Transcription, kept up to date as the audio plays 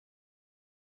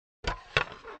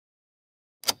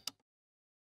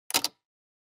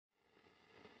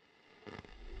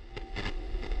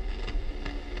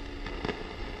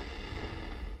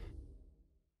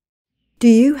Do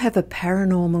you have a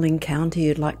paranormal encounter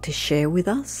you'd like to share with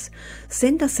us?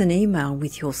 Send us an email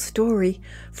with your story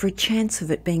for a chance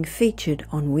of it being featured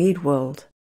on Weird World.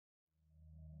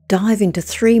 Dive into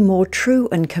 3 more true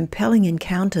and compelling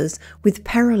encounters with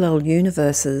parallel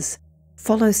universes.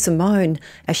 Follow Simone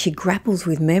as she grapples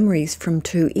with memories from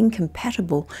 2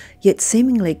 incompatible yet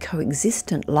seemingly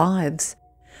co-existent lives.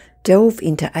 Delve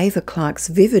into Ava Clark's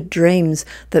vivid dreams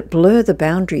that blur the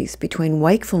boundaries between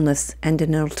wakefulness and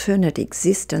an alternate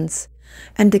existence,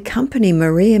 and accompany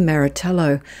Maria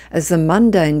Maritello as the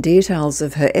mundane details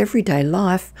of her everyday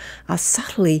life are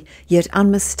subtly yet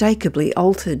unmistakably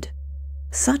altered.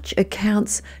 Such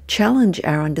accounts challenge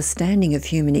our understanding of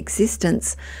human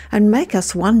existence and make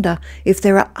us wonder if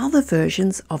there are other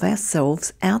versions of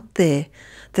ourselves out there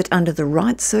that, under the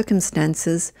right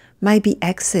circumstances, may be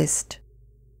accessed.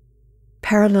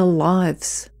 Parallel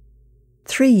lives.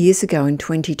 3 years ago in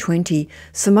 2020,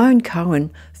 Simone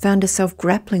Cohen found herself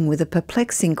grappling with a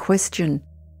perplexing question.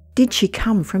 Did she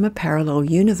come from a parallel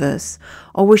universe,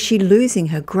 or was she losing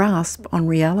her grasp on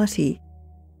reality?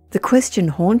 The question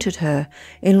haunted her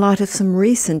in light of some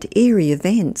recent eerie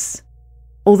events.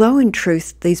 Although in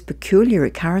truth these peculiar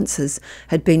occurrences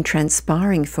had been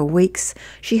transpiring for weeks,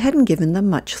 she hadn't given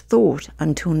them much thought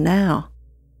until now.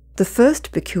 The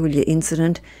first peculiar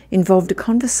incident involved a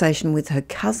conversation with her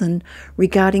cousin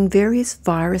regarding various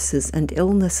viruses and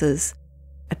illnesses,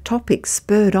 a topic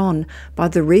spurred on by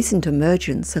the recent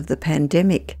emergence of the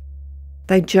pandemic.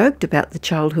 They joked about the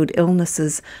childhood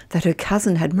illnesses that her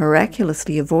cousin had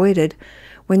miraculously avoided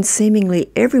when seemingly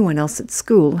everyone else at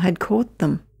school had caught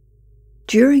them.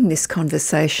 During this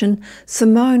conversation,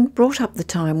 Simone brought up the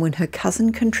time when her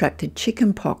cousin contracted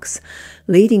chickenpox,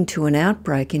 leading to an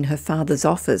outbreak in her father's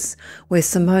office, where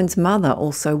Simone's mother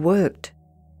also worked.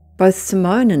 Both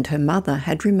Simone and her mother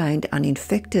had remained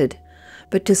uninfected,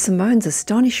 but to Simone's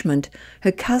astonishment,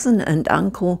 her cousin and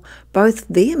uncle both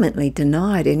vehemently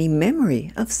denied any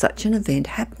memory of such an event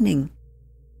happening.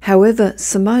 However,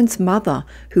 Simone's mother,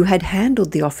 who had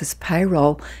handled the office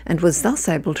payroll and was thus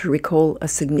able to recall a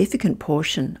significant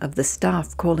portion of the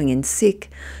staff calling in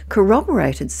sick,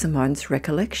 corroborated Simone's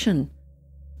recollection.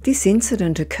 This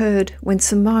incident occurred when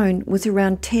Simone was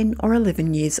around 10 or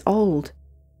 11 years old.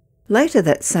 Later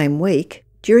that same week,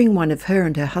 during one of her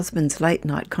and her husband's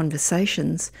late-night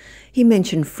conversations, he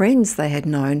mentioned friends they had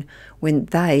known when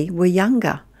they were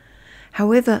younger.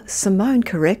 However, Simone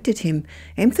corrected him,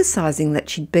 emphasising that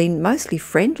she'd been mostly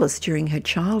friendless during her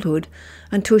childhood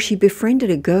until she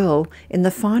befriended a girl in the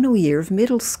final year of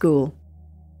middle school.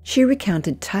 She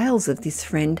recounted tales of this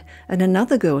friend and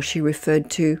another girl she referred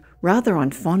to, rather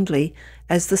unfondly,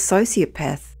 as the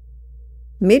sociopath.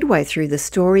 Midway through the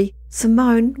story,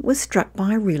 Simone was struck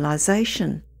by a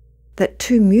realisation that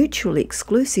 2 mutually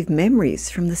exclusive memories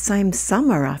from the same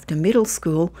summer after middle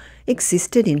school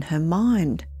existed in her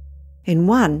mind. In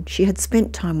one, she had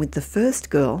spent time with the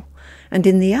first girl, and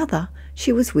in the other,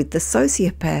 she was with the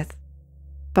sociopath.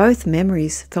 Both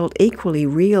memories felt equally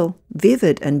real,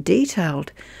 vivid and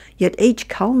detailed, yet each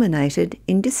culminated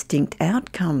in distinct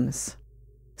outcomes.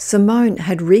 Simone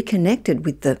had reconnected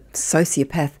with the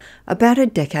sociopath about a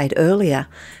decade earlier,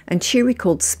 and she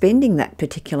recalled spending that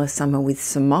particular summer with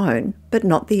Simone, but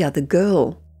not the other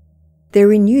girl. Their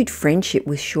renewed friendship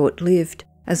was short-lived,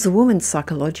 as the woman's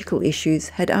psychological issues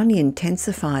had only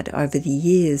intensified over the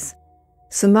years.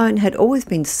 Simone had always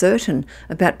been certain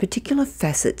about particular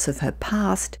facets of her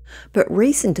past, but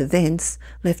recent events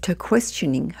left her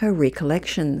questioning her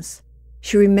recollections.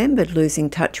 She remembered losing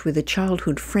touch with a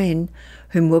childhood friend,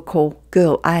 whom we'll call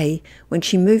Girl A, when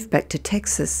she moved back to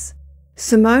Texas.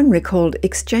 Simone recalled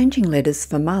exchanging letters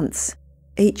for months,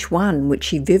 each one which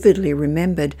she vividly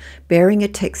remembered bearing a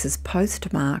Texas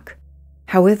postmark.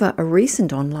 However, a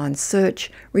recent online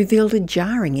search revealed a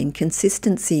jarring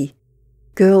inconsistency.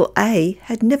 Girl A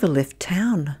had never left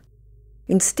town.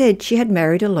 Instead, she had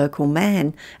married a local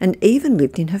man and even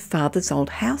lived in her father's old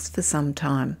house for some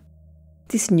time.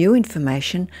 This new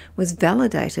information was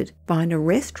validated by an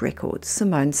arrest record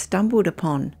Simone stumbled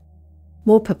upon.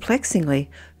 More perplexingly,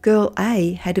 Girl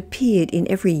A had appeared in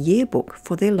every yearbook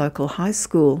for their local high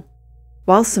school.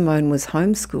 While Simone was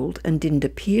homeschooled and didn't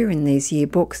appear in these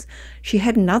yearbooks, she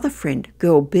had another friend,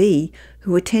 Girl B,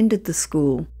 who attended the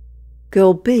school.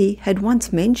 Girl B had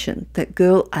once mentioned that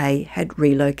Girl A had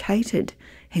relocated,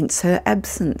 hence her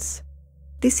absence.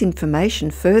 This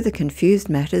information further confused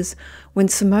matters when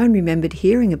Simone remembered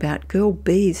hearing about Girl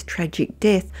B's tragic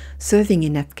death serving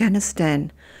in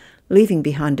Afghanistan, leaving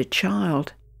behind a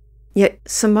child. Yet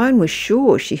Simone was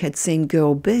sure she had seen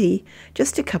Girl B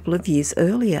just a couple of years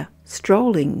earlier,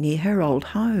 strolling near her old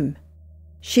home.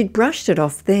 She'd brushed it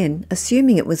off then,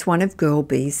 assuming it was one of Girl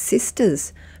B's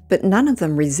sisters, but none of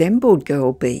them resembled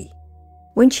Girl B.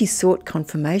 When she sought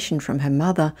confirmation from her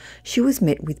mother, she was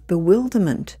met with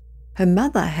bewilderment. Her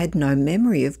mother had no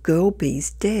memory of Girl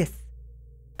B's death.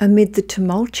 Amid the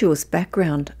tumultuous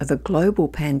background of a global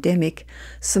pandemic,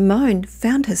 Simone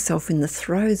found herself in the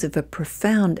throes of a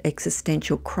profound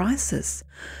existential crisis,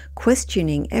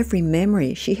 questioning every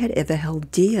memory she had ever held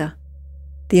dear.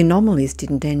 The anomalies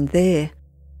didn't end there.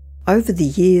 Over the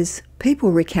years,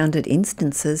 people recounted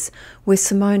instances where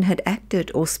Simone had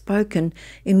acted or spoken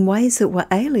in ways that were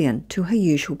alien to her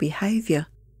usual behaviour.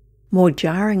 More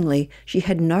jarringly, she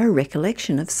had no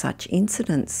recollection of such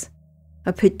incidents.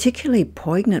 A particularly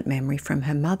poignant memory from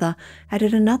her mother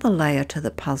added another layer to the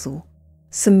puzzle.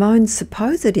 Simone's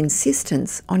supposed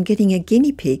insistence on getting a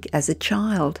guinea pig as a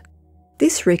child.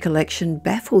 This recollection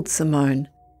baffled Simone.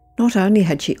 Not only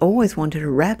had she always wanted a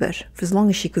rabbit for as long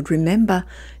as she could remember,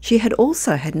 she had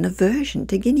also had an aversion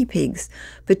to guinea pigs,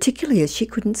 particularly as she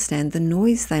couldn't stand the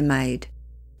noise they made.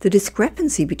 The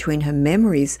discrepancy between her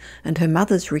memories and her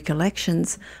mother's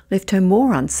recollections left her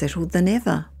more unsettled than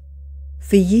ever.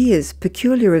 For years,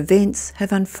 peculiar events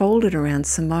have unfolded around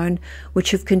Simone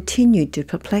which have continued to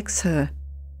perplex her.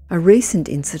 A recent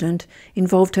incident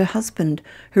involved her husband,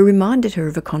 who reminded her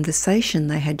of a conversation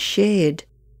they had shared.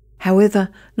 However,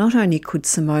 not only could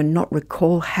Simone not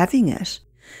recall having it,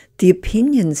 the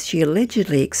opinions she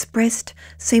allegedly expressed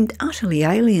seemed utterly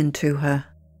alien to her.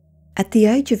 At the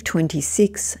age of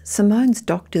 26, Simone's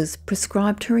doctors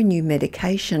prescribed her a new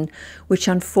medication, which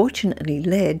unfortunately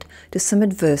led to some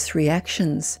adverse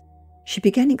reactions. She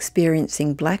began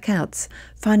experiencing blackouts,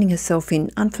 finding herself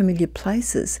in unfamiliar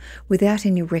places without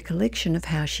any recollection of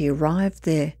how she arrived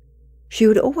there. She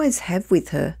would always have with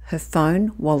her her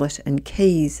phone, wallet and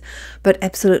keys, but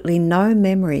absolutely no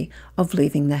memory of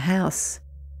leaving the house.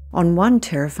 On one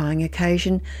terrifying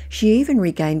occasion, she even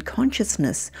regained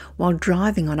consciousness while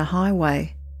driving on a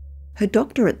highway. Her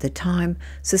doctor at the time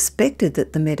suspected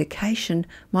that the medication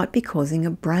might be causing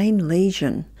a brain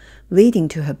lesion, leading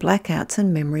to her blackouts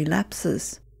and memory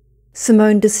lapses.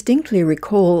 Simone distinctly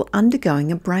recalled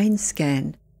undergoing a brain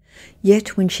scan.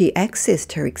 Yet when she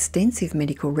accessed her extensive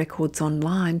medical records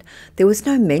online, there was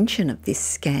no mention of this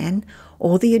scan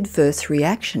or the adverse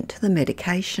reaction to the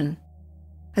medication.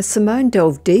 As Simone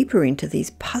delved deeper into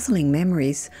these puzzling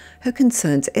memories, her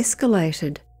concerns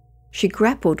escalated. She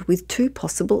grappled with two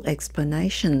possible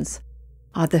explanations.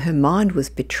 Either her mind was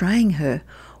betraying her,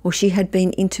 or she had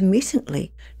been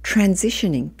intermittently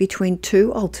transitioning between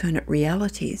two alternate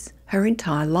realities her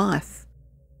entire life.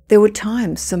 There were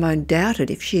times Simone doubted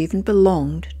if she even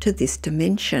belonged to this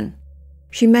dimension.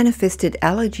 She manifested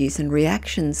allergies and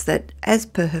reactions that, as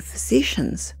per her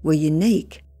physicians, were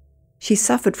unique. She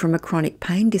suffered from a chronic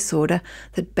pain disorder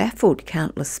that baffled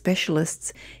countless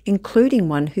specialists, including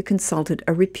one who consulted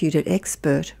a reputed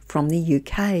expert from the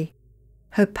UK.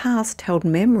 Her past held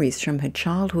memories from her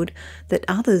childhood that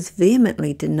others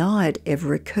vehemently denied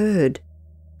ever occurred.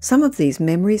 Some of these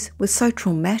memories were so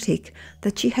traumatic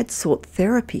that she had sought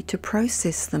therapy to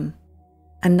process them.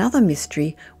 Another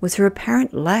mystery was her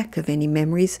apparent lack of any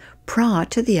memories prior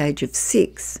to the age of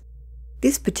 6.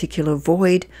 This particular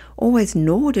void always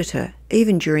gnawed at her,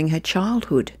 even during her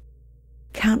childhood.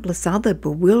 Countless other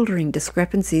bewildering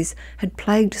discrepancies had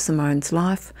plagued Simone's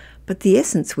life, but the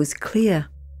essence was clear.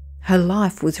 Her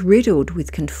life was riddled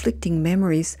with conflicting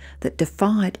memories that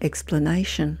defied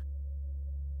explanation.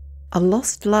 A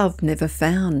lost love never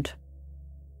found.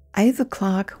 Ava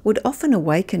Clark would often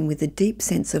awaken with a deep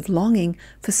sense of longing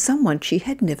for someone she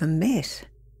had never met.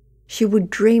 She would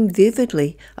dream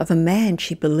vividly of a man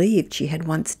she believed she had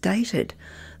once dated,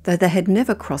 though they had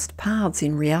never crossed paths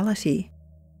in reality.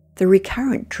 The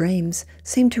recurrent dreams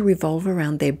seemed to revolve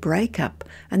around their breakup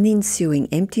and the ensuing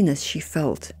emptiness she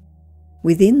felt.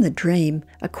 Within the dream,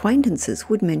 acquaintances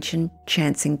would mention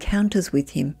chance encounters with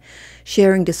him,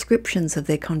 sharing descriptions of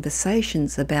their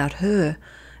conversations about her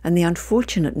and the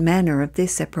unfortunate manner of their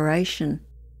separation.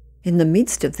 In the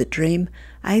midst of the dream,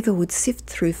 Ava would sift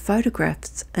through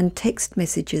photographs and text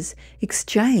messages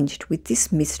exchanged with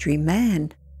this mystery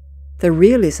man. The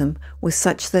realism was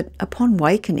such that, upon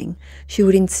wakening, she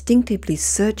would instinctively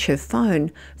search her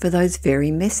phone for those very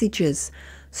messages,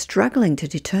 struggling to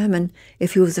determine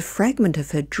if he was a fragment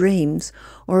of her dreams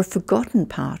or a forgotten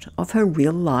part of her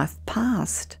real-life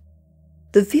past.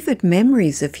 The vivid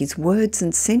memories of his words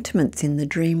and sentiments in the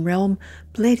dream realm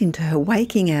bled into her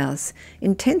waking hours,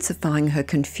 intensifying her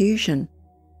confusion.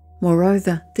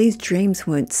 Moreover, these dreams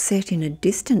weren't set in a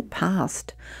distant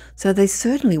past, so they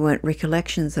certainly weren't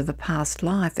recollections of a past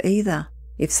life either,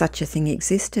 if such a thing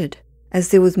existed, as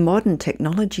there was modern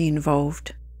technology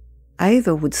involved.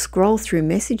 Ava would scroll through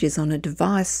messages on a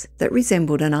device that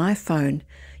resembled an iPhone,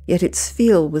 yet its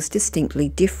feel was distinctly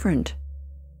different.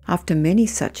 After many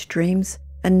such dreams,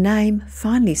 a name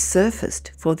finally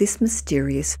surfaced for this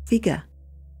mysterious figure: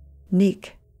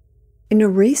 Nick. In a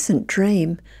recent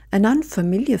dream, an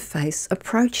unfamiliar face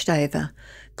approached Ava,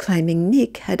 claiming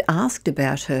Nick had asked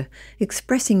about her,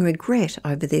 expressing regret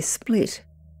over their split.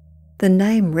 The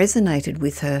name resonated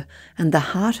with her, and the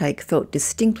heartache felt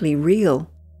distinctly real.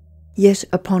 Yet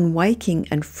upon waking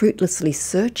and fruitlessly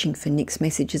searching for Nick's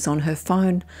messages on her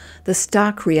phone, the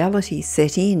stark reality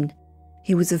set in.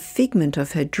 He was a figment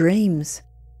of her dreams.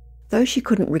 Though she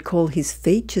couldn't recall his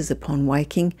features upon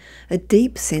waking, a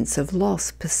deep sense of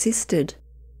loss persisted.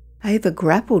 Ava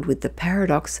grappled with the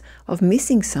paradox of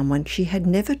missing someone she had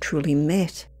never truly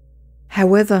met.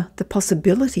 However, the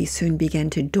possibility soon began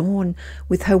to dawn,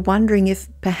 with her wondering if,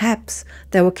 perhaps,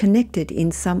 they were connected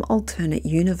in some alternate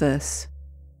universe.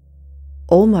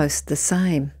 Almost the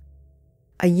same.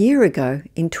 A year ago,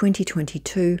 in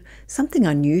 2022, something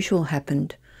unusual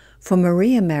happened. For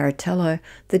Maria Maritello,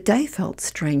 the day felt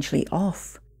strangely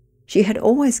off. She had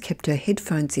always kept her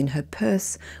headphones in her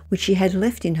purse, which she had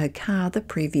left in her car the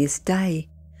previous day.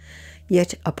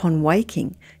 Yet, upon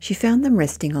waking, she found them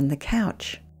resting on the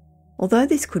couch. Although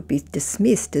this could be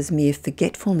dismissed as mere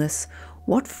forgetfulness,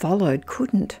 what followed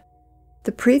couldn't.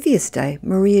 The previous day,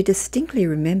 Maria distinctly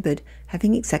remembered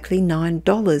having exactly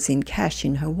 $9 in cash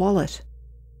in her wallet.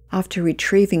 After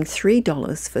retrieving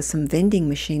 $3 for some vending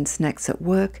machine snacks at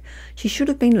work, she should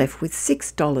have been left with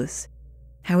 $6.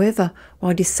 However,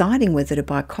 while deciding whether to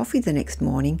buy coffee the next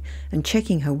morning and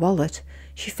checking her wallet,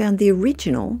 she found the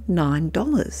original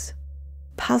 $9.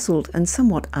 Puzzled and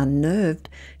somewhat unnerved,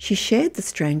 she shared the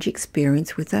strange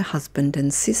experience with her husband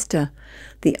and sister,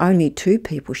 the only two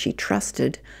people she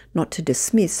trusted not to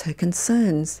dismiss her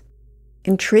concerns.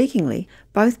 Intriguingly,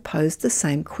 both posed the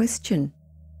same question: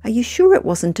 "Are you sure it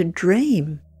wasn't a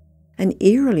dream?" An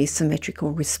eerily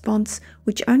symmetrical response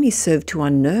which only served to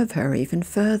unnerve her even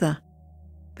further.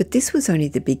 But this was only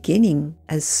the beginning,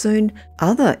 as soon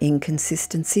other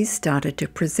inconsistencies started to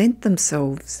present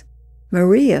themselves.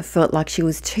 Maria felt like she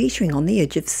was teetering on the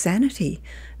edge of sanity,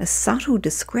 as subtle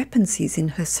discrepancies in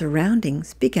her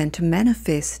surroundings began to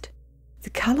manifest. The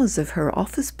colours of her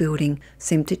office building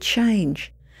seemed to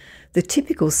change. The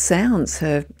typical sounds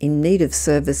her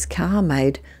in-need-of-service car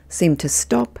made seemed to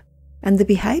stop, and the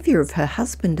behaviour of her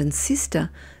husband and sister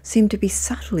seemed to be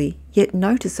subtly yet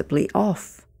noticeably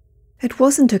off. It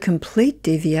wasn't a complete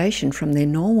deviation from their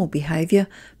normal behaviour,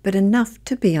 but enough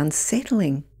to be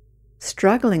unsettling.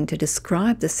 Struggling to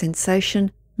describe the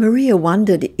sensation, Maria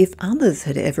wondered if others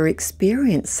had ever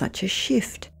experienced such a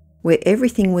shift, where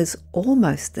everything was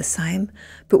almost the same,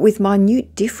 but with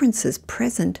minute differences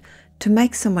present to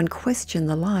make someone question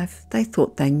the life they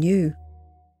thought they knew.